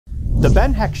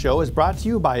Ben Heck Show is brought to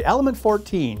you by Element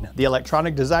 14, the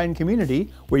electronic design community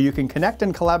where you can connect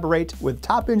and collaborate with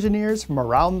top engineers from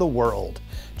around the world.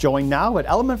 Join now at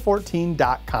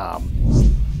element14.com.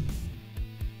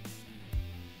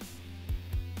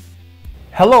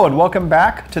 Hello and welcome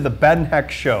back to the Ben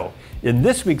Heck Show. In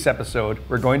this week's episode,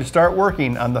 we're going to start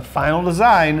working on the final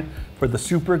design for the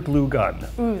super glue gun.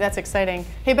 Ooh, that's exciting.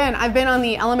 Hey Ben, I've been on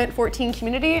the Element 14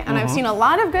 community and I've seen a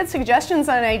lot of good suggestions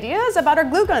and ideas about our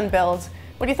glue gun build.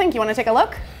 What do you think? You want to take a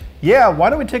look? Yeah,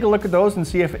 why don't we take a look at those and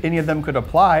see if any of them could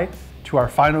apply to our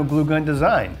final glue gun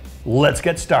design. Let's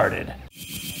get started.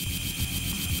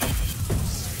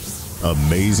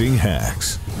 Amazing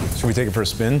hacks. Should we take it for a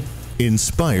spin?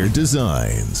 Inspired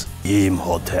designs.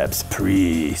 Imhotep's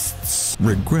priests.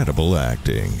 Regrettable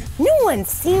acting. No one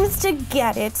seems to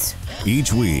get it.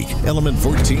 Each week, Element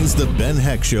 14's The Ben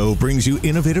Heck Show brings you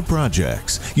innovative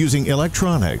projects using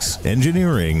electronics,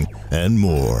 engineering, and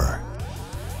more.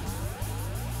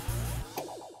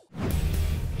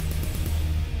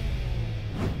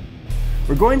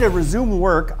 We're going to resume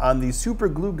work on the super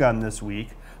glue gun this week,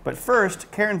 but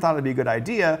first, Karen thought it'd be a good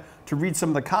idea to read some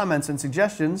of the comments and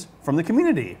suggestions from the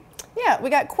community. Yeah, we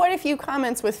got quite a few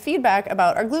comments with feedback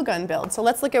about our glue gun build, so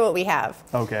let's look at what we have.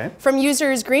 Okay. From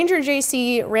users Granger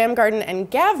JC, Ramgarden,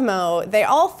 and Gavmo, they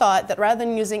all thought that rather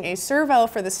than using a servo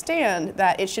for the stand,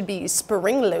 that it should be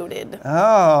spring-loaded.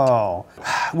 Oh,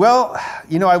 well,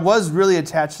 you know, I was really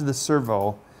attached to the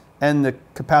servo and the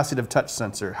capacitive touch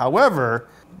sensor. However,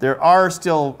 there are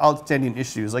still outstanding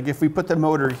issues. Like if we put the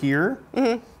motor here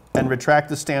and retract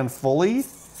the stand fully,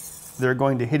 they're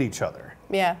going to hit each other.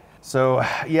 Yeah. So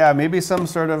yeah, maybe some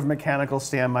sort of mechanical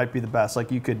stand might be the best.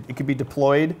 Like it could be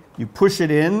deployed, you push it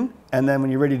in, and then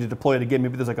when you're ready to deploy it again,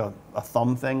 maybe there's like a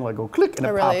thumb thing, like go click and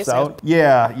it pops out.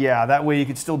 Yeah, that way you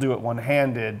could still do it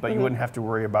one-handed, but you wouldn't have to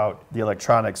worry about the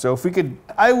electronics. So if we could,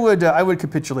 I would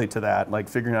capitulate to that, like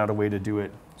figuring out a way to do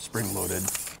it spring-loaded.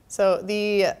 So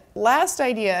the last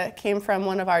idea came from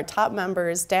one of our top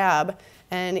members, Dab,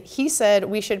 and he said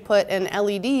we should put an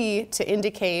LED to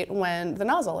indicate when the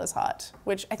nozzle is hot,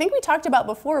 which I think we talked about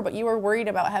before, but you were worried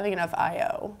about having enough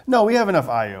I/O. No, we have enough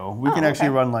I/O. We can actually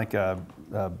okay. run like a,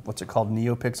 what's it called,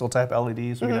 NeoPixel type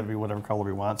LEDs. So we can have whatever color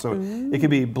we want. So it could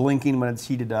be blinking when it's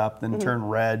heated up, then turn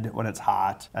red when it's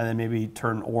hot, and then maybe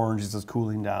turn orange as it's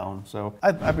cooling down. So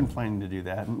I've been planning to do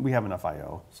that, and we have enough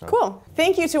I/O. So. Cool.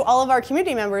 Thank you to all of our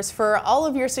community members for all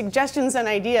of your suggestions and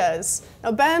ideas.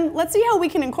 Now Ben, let's see how we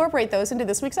can incorporate those into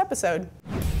this week's episode.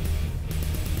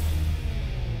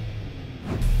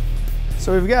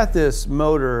 So we've got this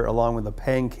motor along with a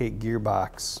pancake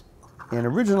gearbox. And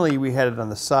originally we had it on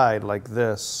the side like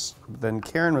this. Then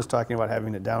Karen was talking about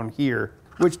having it down here,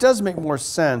 which does make more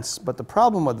sense, but the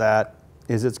problem with that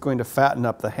is it's going to fatten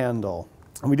up the handle.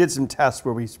 And we did some tests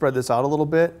where we spread this out a little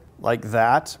bit, like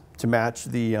that, to match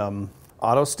the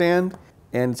auto stand.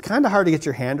 And it's kind of hard to get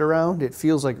your hand around. It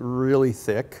feels like really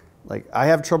thick. Like I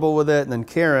have trouble with it, and then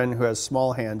Karen, who has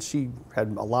small hands, she had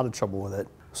a lot of trouble with it.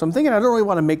 So I'm thinking I don't really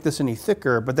want to make this any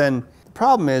thicker, but then the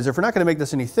problem is if we're not going to make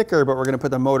this any thicker, but we're going to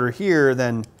put the motor here,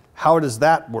 then how does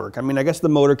that work? I mean, I guess the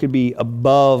motor could be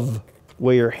above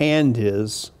where your hand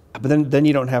is, but then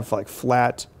you don't have like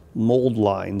flat mold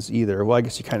lines either. Well, I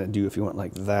guess you kind of do if you went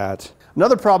like that.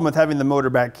 Another problem with having the motor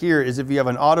back here is if you have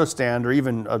an auto stand or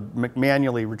even a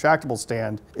manually retractable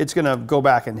stand, it's going to go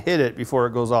back and hit it before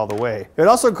it goes all the way. It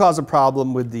also causes a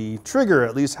problem with the trigger,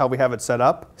 at least how we have it set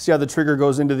up. See how the trigger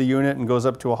goes into the unit and goes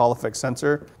up to a Hall effect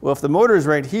sensor? Well, if the motor is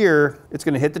right here, it's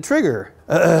going to hit the trigger.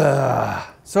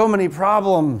 So many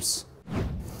problems. All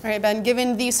right, Ben,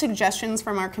 given these suggestions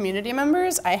from our community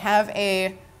members, I have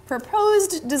a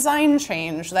proposed design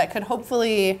change that could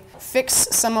hopefully fix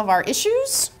some of our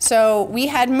issues. So we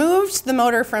had moved the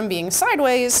motor from being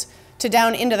sideways to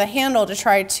down into the handle to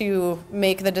try to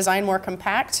make the design more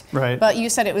compact. Right. But you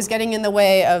said it was getting in the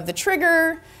way of the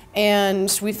trigger,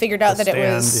 and we figured out that it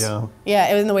was it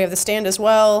was in the way of the stand as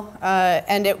well,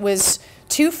 and it was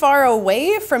too far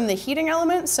away from the heating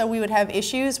element, so we would have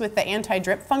issues with the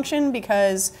anti-drip function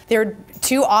because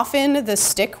too often the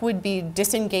stick would be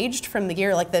disengaged from the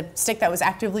gear, like the stick that was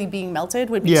actively being melted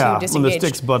would be too disengaged. When the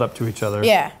sticks butt up to each other.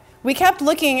 Yeah. We kept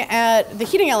looking at the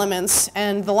heating elements,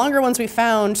 and the longer ones we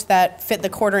found that fit the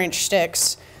 1/4-inch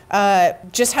sticks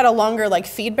just had a longer like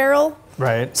feed barrel.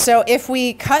 Right. So if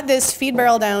we cut this feed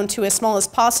barrel down to as small as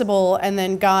possible and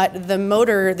then got the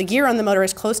motor, the gear on the motor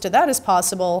as close to that as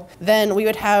possible, then we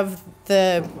would have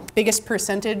the biggest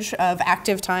percentage of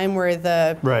active time where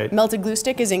the melted glue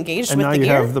stick is engaged with the gear. And now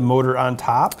you have the motor on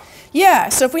top? Yeah,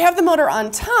 so if we have the motor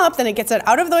on top, then it gets it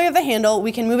out of the way of the handle.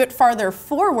 We can move it farther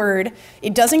forward.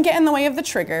 It doesn't get in the way of the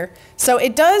trigger. So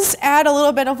it does add a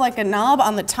little bit of like a knob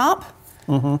on the top,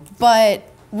 but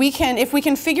we can, if we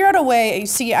can figure out a way, you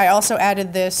see I also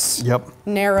added this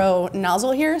narrow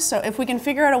nozzle here. So if we can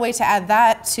figure out a way to add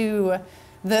that to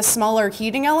the smaller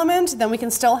heating element, then we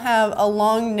can still have a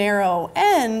long, narrow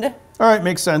end. All right,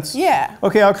 makes sense. Yeah.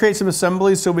 Okay, I'll create some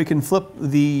assemblies so we can flip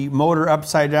the motor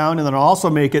upside down, and then I'll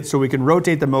also make it so we can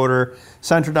rotate the motor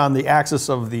centered on the axis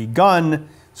of the gun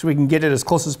so we can get it as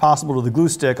close as possible to the glue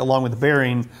stick along with the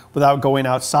bearing without going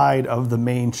outside of the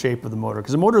main shape of the motor.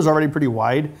 Because the motor is already pretty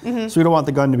wide, so we don't want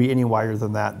the gun to be any wider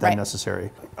than that than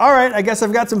necessary. All right, I guess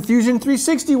I've got some Fusion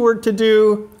 360 work to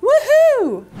do.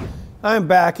 Woohoo! I'm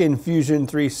back in Fusion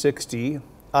 360.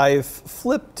 I've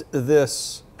flipped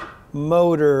this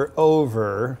motor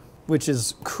over, which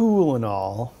is cool and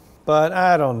all, but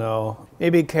I don't know.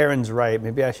 Maybe Karen's right.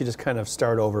 Maybe I should just kind of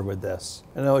start over with this.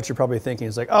 I know what you're probably thinking.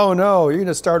 It's like, oh no, you're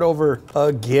gonna start over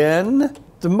again?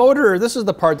 The motor, this is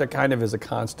the part that kind of is a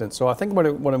constant. So I think what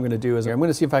I'm gonna do is I'm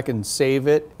gonna see if I can save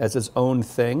it as its own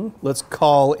thing. Let's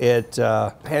call it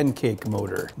pancake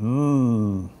motor.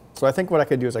 So I think what I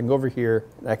can do is I can go over here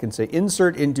and I can say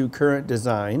insert into current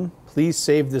design. Please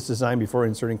save this design before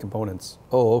inserting components.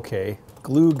 Oh, okay.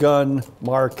 Glue gun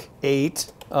Mark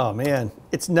 8. Oh man,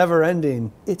 it's never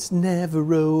ending. It's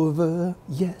never over.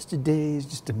 Yesterday's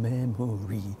just a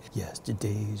memory.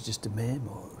 Yesterday's just a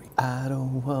memory. I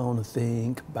don't wanna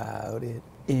think about it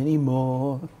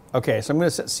anymore. Okay, so I'm gonna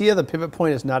see how the pivot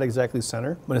point is not exactly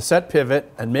center. I'm gonna set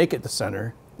pivot and make it the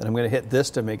center. Then I'm going to hit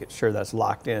this to make it sure that's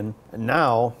locked in. And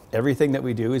now everything that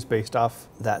we do is based off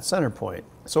that center point.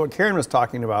 So what Karen was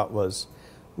talking about was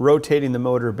rotating the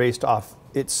motor based off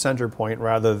its center point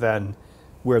rather than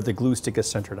where the glue stick is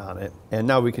centered on it. And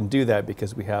now we can do that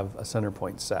because we have a center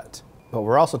point set. But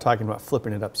we're also talking about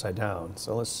flipping it upside down.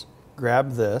 So let's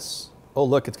grab this. Oh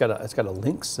look, it's got a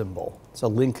link symbol. It's a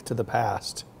link to the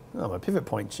past. Oh, my pivot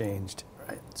point changed. All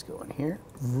right, let's go in here.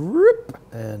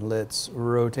 And let's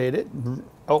rotate it.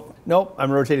 Oh, nope,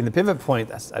 I'm rotating the pivot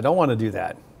point. I don't want to do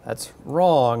that. That's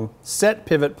wrong. Set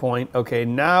pivot point. Okay,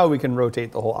 now we can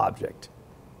rotate the whole object.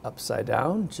 Upside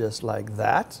down, just like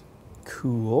that.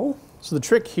 Cool. So the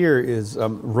trick here is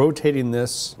rotating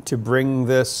this to bring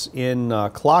this in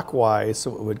clockwise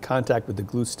so it would contact with the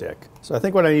glue stick. So I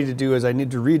think what I need to do is I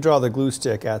need to redraw the glue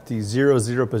stick at the 0,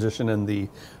 0 position in the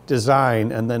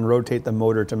design and then rotate the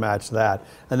motor to match that.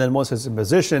 And then once it's in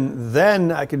position,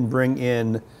 then I can bring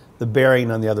in the bearing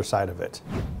on the other side of it.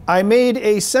 I made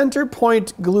a center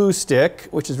point glue stick,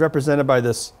 which is represented by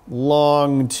this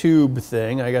long tube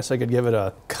thing. I guess I could give it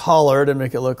a color to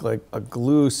make it look like a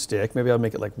glue stick. Maybe I'll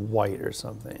make it like white or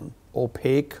something.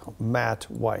 Opaque, matte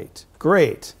white.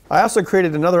 Great. I also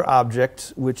created another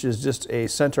object, which is just a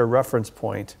center reference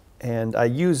point. And I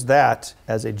use that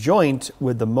as a joint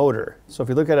with the motor. So if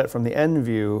you look at it from the end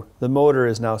view, the motor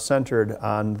is now centered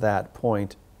on that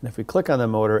point. And if we click on the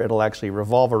motor, it'll actually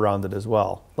revolve around it as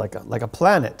well, like a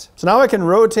planet. So now I can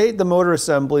rotate the motor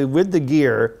assembly with the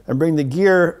gear and bring the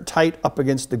gear tight up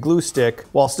against the glue stick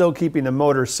while still keeping the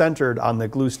motor centered on the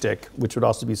glue stick, which would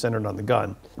also be centered on the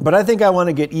gun. But I think I want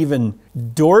to get even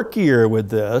dorkier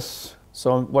with this.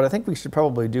 So what I think we should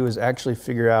probably do is actually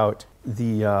figure out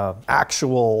the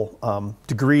actual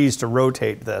degrees to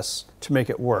rotate this to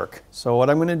make it work. So what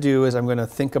I'm going to do is I'm going to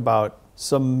think about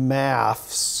some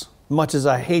maths. Much as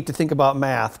I hate to think about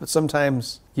math, but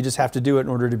sometimes you just have to do it in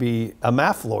order to be a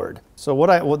math lord. So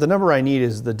what the number I need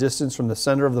is the distance from the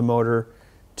center of the motor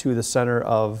to the center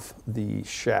of the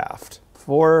shaft.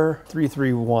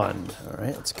 4331. All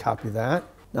right, let's copy that.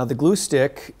 Now the glue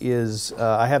stick is,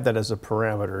 I have that as a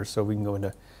parameter, so we can go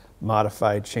into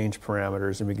modified change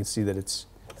parameters and we can see that it's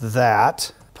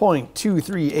that.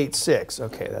 0.2386.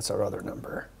 Okay, that's our other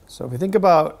number. So if we think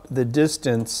about the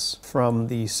distance from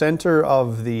the center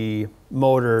of the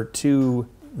motor to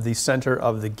the center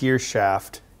of the gear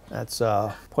shaft, that's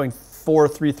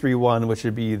 0.4331, which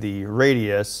would be the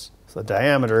radius. So the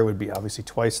diameter would be obviously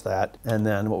twice that. And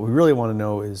then what we really want to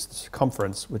know is the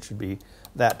circumference, which would be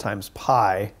that times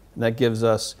pi. And that gives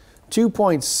us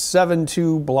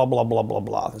 2.72 blah, blah, blah, blah,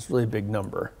 blah. That's a really big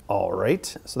number. All right,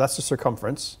 so that's the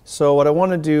circumference. So what I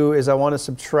want to do is I want to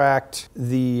subtract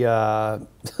the,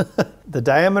 the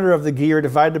diameter of the gear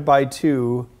divided by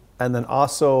 2, and then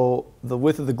also the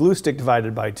width of the glue stick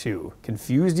divided by 2.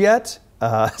 Confused yet?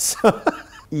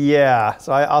 Yeah,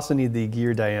 so I also need the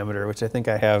gear diameter, which I think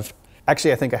I have.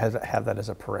 Actually, I think I have that as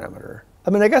a parameter. I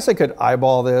mean, I guess I could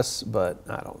eyeball this, but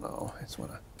I don't know. I just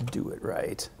want to do it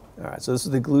right. All right, so this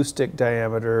is the glue stick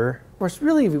diameter. Of course,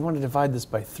 really, we want to divide this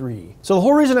by 3. So the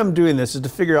whole reason I'm doing this is to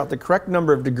figure out the correct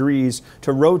number of degrees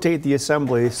to rotate the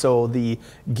assembly so the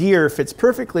gear fits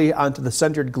perfectly onto the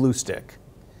centered glue stick.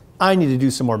 I need to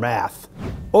do some more math.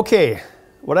 Okay,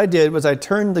 what I did was I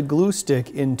turned the glue stick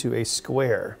into a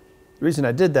square. The reason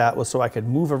I did that was so I could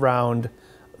move around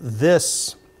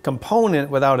this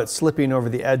component without it slipping over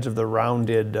the edge of the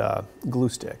rounded glue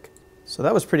stick. So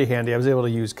that was pretty handy. I was able to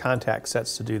use contact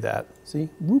sets to do that. See?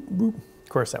 Whoop, whoop. Of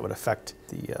course, that would affect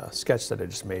the sketch that I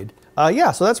just made.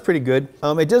 Yeah, so that's pretty good.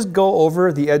 It does go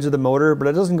over the edge of the motor, but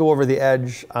it doesn't go over the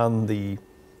edge on the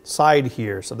side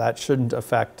here, so that shouldn't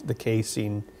affect the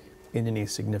casing in any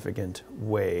significant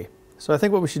way. So I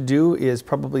think what we should do is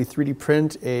probably 3D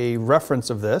print a reference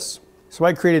of this. So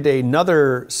I created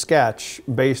another sketch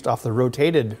based off the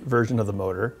rotated version of the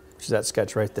motor, which is that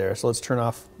sketch right there. So let's turn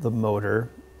off the motor.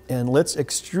 And let's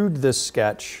extrude this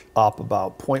sketch up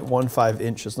about 0.15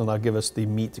 inches, and that'll give us the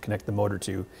meat to connect the motor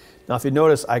to. Now, if you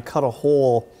notice, I cut a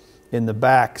hole in the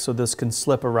back so this can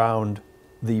slip around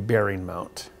the bearing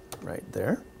mount right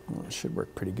there. Well, it should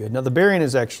work pretty good. Now, the bearing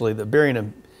is actually, the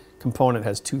bearing component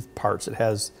has 2 parts. It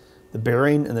has the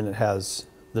bearing, and then it has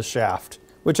the shaft,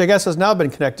 which I guess has now been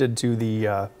connected to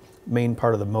the main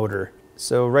part of the motor.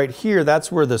 So right here,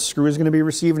 that's where the screw is going to be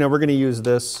received. Now, we're going to use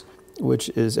this, which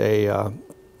is a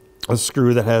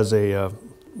screw that has a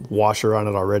washer on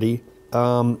it already.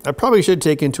 I probably should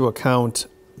take into account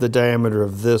the diameter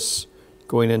of this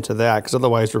going into that, because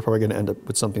otherwise we're probably going to end up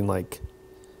with something like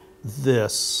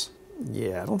this.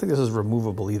 Yeah, I don't think this is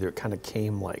removable either. It kind of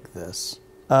came like this.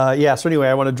 Yeah, so anyway,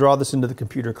 I want to draw this into the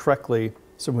computer correctly.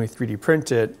 So when we 3D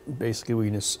print it, basically we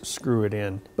can just screw it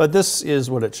in. But this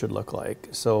is what it should look like.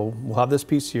 So we'll have this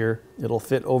piece here. It'll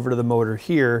fit over to the motor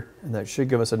here, and that should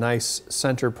give us a nice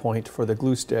center point for the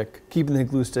glue stick, keeping the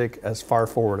glue stick as far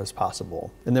forward as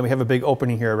possible. And then we have a big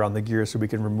opening here around the gear so we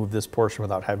can remove this portion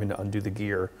without having to undo the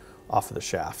gear off of the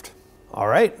shaft. All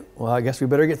right, well, I guess we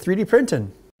better get 3D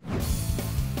printing.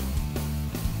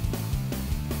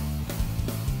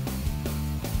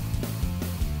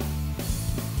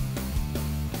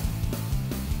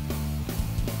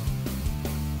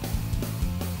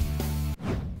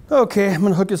 Okay, I'm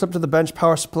gonna hook this up to the bench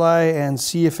power supply and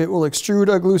see if it will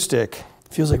extrude a glue stick.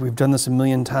 Feels like we've done this a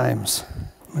million times.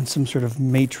 I'm in some sort of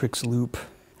matrix loop.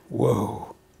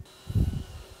 Whoa.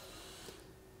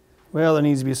 Well, there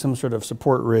needs to be some sort of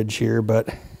support ridge here, but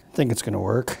I think it's gonna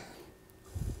work.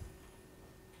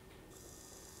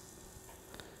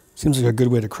 Seems like a good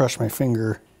way to crush my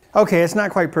finger. Okay, it's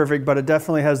not quite perfect, but it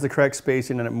definitely has the correct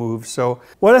spacing and it moves. So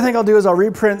what I think I'll do is I'll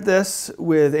reprint this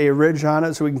with a ridge on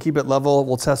it so we can keep it level.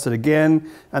 We'll test it again,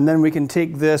 and then we can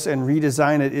take this and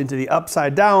redesign it into the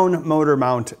upside down motor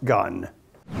mount gun.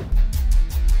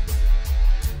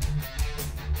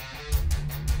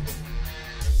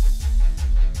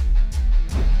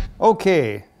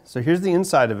 Okay, so here's the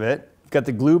inside of it. We've got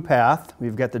the glue path,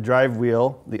 we've got the drive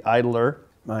wheel, the idler,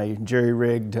 my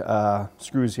jerry-rigged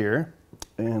screws here.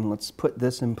 And let's put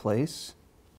this in place.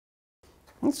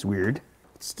 That's weird.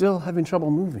 It's still having trouble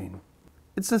moving.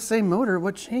 It's the same motor,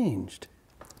 what changed?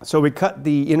 So we cut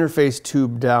the interface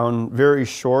tube down very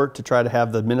short to try to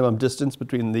have the minimum distance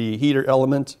between the heater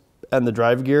element and the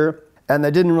drive gear. And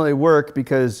that didn't really work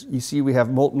because you see we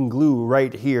have molten glue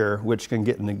right here, which can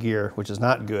get in the gear, which is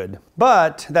not good.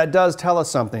 But that does tell us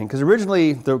something, because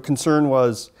originally the concern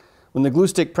was when the glue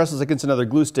stick presses against another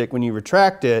glue stick, when you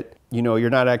retract it, you know, you're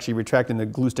not actually retracting the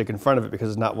glue stick in front of it because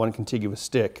it's not one contiguous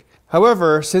stick.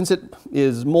 However, since it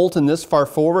is molten this far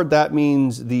forward, that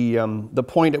means the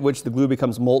point at which the glue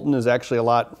becomes molten is actually a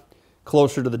lot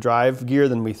closer to the drive gear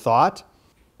than we thought.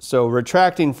 So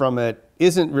retracting from it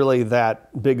isn't really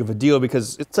that big of a deal,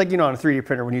 because it's like, you know, on a 3D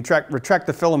printer, when you retract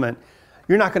the filament,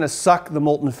 you're not going to suck the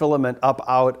molten filament up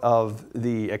out of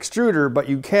the extruder, but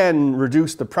you can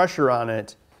reduce the pressure on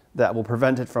it that will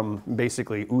prevent it from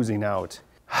basically oozing out.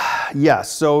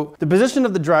 Yes, so the position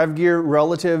of the drive gear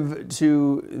relative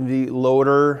to the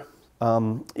loader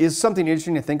is something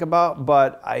interesting to think about,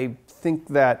 but I think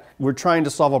that we're trying to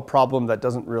solve a problem that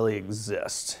doesn't really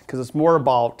exist, because it's more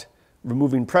about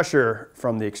removing pressure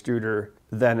from the extruder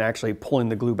than actually pulling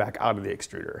the glue back out of the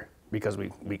extruder, because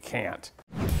we can't.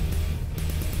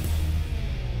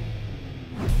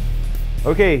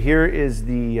 Okay, here is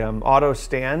the auto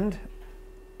stand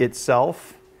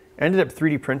itself. I ended up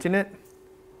 3D printing it.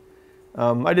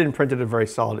 I didn't print it a very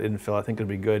solid infill. I think it'll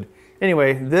be good.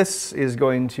 Anyway, this is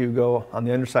going to go on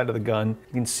the underside of the gun.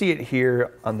 You can see it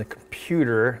here on the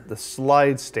computer, the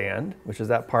slide stand, which is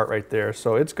that part right there.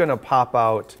 So it's gonna pop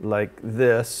out like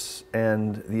this,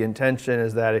 and the intention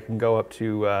is that it can go up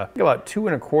to about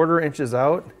 2¼ inches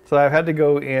out. So I've had to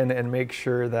go in and make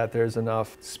sure that there's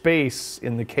enough space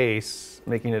in the case,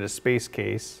 making it a space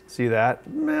case. See that?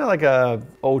 Like a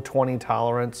 0.20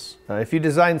 tolerance. If you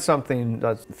design something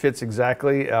that fits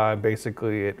exactly,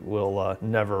 basically it will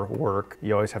never work.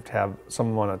 You always have to have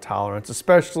some amount of tolerance,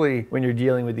 especially when you're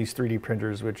dealing with these 3D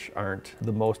printers, which aren't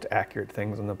the most accurate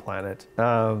things on the planet.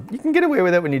 You can get away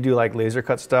with it when you do like laser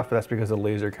cut stuff, but that's because the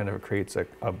laser kind of creates a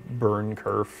burn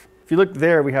curve. If you look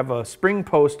there, we have a spring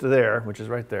post there, which is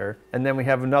right there, and then we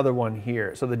have another one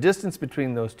here. So the distance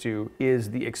between those two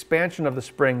is the expansion of the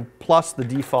spring plus the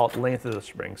default length of the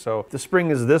spring. So if the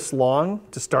spring is this long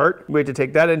to start, we have to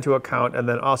take that into account and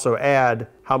then also add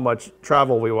how much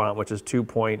travel we want, which is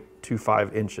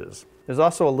 2.25 inches. There's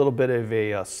also a little bit of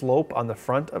a slope on the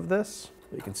front of this.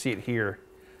 You can see it here,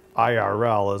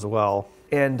 IRL as well.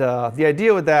 And the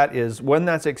idea with that is when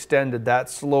that's extended, that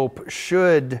slope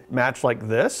should match like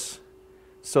this.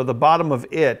 So the bottom of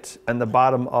it and the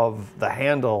bottom of the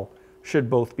handle should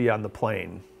both be on the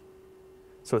plane.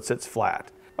 So it sits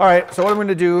flat. All right, so what I'm going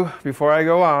to do before I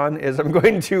go on is I'm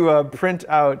going to print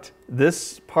out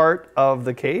this part of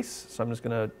the case. So I'm just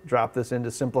going to drop this into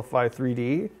Simplify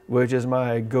 3D, which is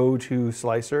my go-to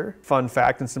slicer. Fun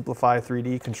fact in Simplify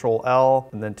 3D, Control L,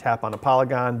 and then tap on a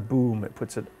polygon, boom, it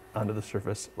puts it onto the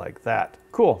surface like that.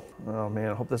 Cool. Oh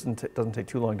man, I hope this doesn't take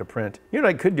too long to print. You know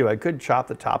what I could do? I could chop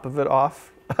the top of it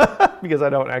off because I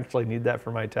don't actually need that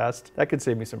for my test. That could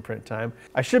save me some print time.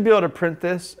 I should be able to print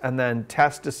this and then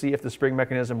test to see if the spring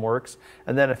mechanism works.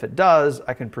 And then if it does,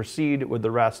 I can proceed with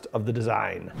the rest of the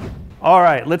design. All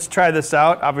right, let's try this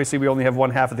out. Obviously, we only have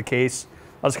one half of the case.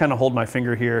 I'll just kind of hold my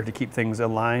finger here to keep things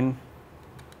in line.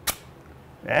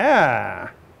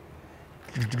 Yeah.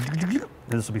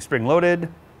 This will be spring loaded.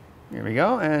 Here we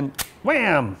go, and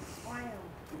wham!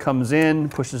 Comes in,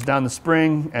 pushes down the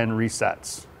spring, and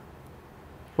resets.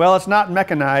 Well, it's not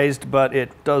mechanized, but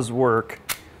it does work.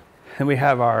 And we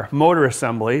have our motor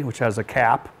assembly, which has a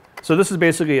cap. So this is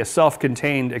basically a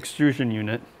self-contained extrusion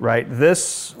unit, right?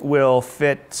 This will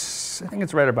fit, I think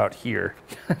it's right about here.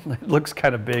 It looks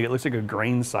kind of big. It looks like a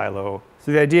grain silo.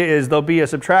 So the idea is there'll be a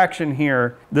subtraction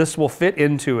here. This will fit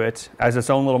into it as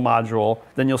its own little module.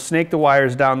 Then you'll snake the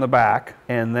wires down the back.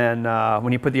 And then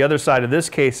when you put the other side of this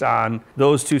case on,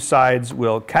 those two sides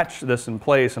will catch this in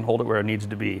place and hold it where it needs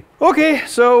to be. Okay,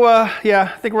 so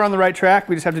yeah, I think we're on the right track.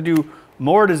 We just have to do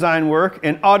more design work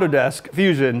in Autodesk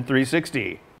Fusion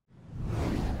 360.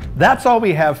 That's all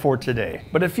we have for today,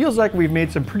 but it feels like we've made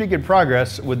some pretty good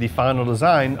progress with the final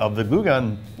design of the glue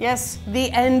gun. Yes, the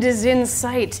end is in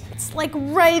sight. It's like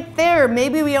right there.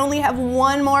 Maybe we only have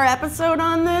one more episode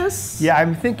on this? Yeah,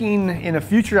 I'm thinking in a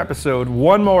future episode,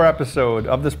 one more episode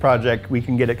of this project, we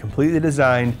can get it completely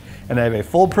designed and have a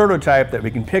full prototype that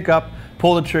we can pick up,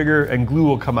 pull the trigger, and glue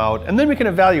will come out, and then we can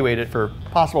evaluate it for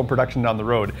possible production down the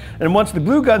road. And once the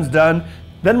glue gun's done,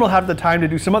 then we'll have the time to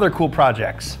do some other cool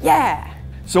projects. Yeah.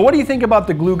 So what do you think about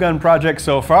the glue gun project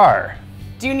so far?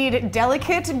 Do you need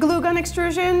delicate glue gun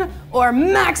extrusion or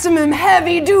maximum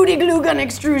heavy duty glue gun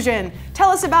extrusion? Tell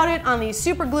us about it on the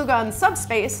Super Glue Gun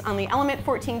subspace on the Element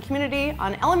 14 community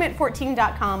on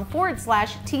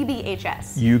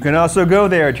element14.com/TBHS. You can also go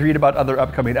there to read about other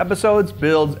upcoming episodes,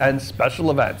 builds, and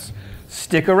special events.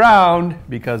 Stick around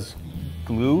because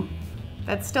glue.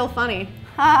 That's still funny.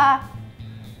 Ha!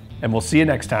 And we'll see you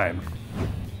next time.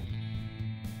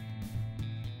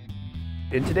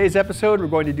 In today's episode, we're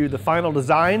going to do the final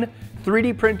design,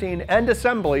 3D printing, and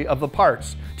assembly of the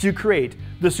parts to create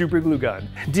the Super Glue Gun.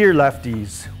 Dear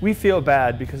lefties, we feel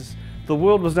bad because the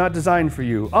world was not designed for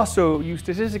you. Also, you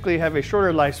statistically have a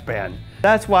shorter lifespan.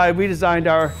 That's why we designed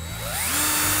our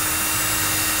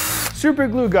Super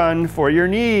Glue Gun for your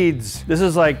needs. This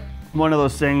is like one of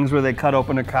those things where they cut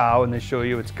open a cow and they show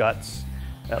you its guts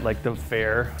at like the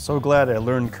fair. So glad I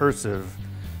learned cursive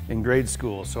in grade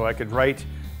school so I could write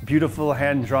beautiful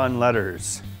hand-drawn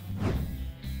letters.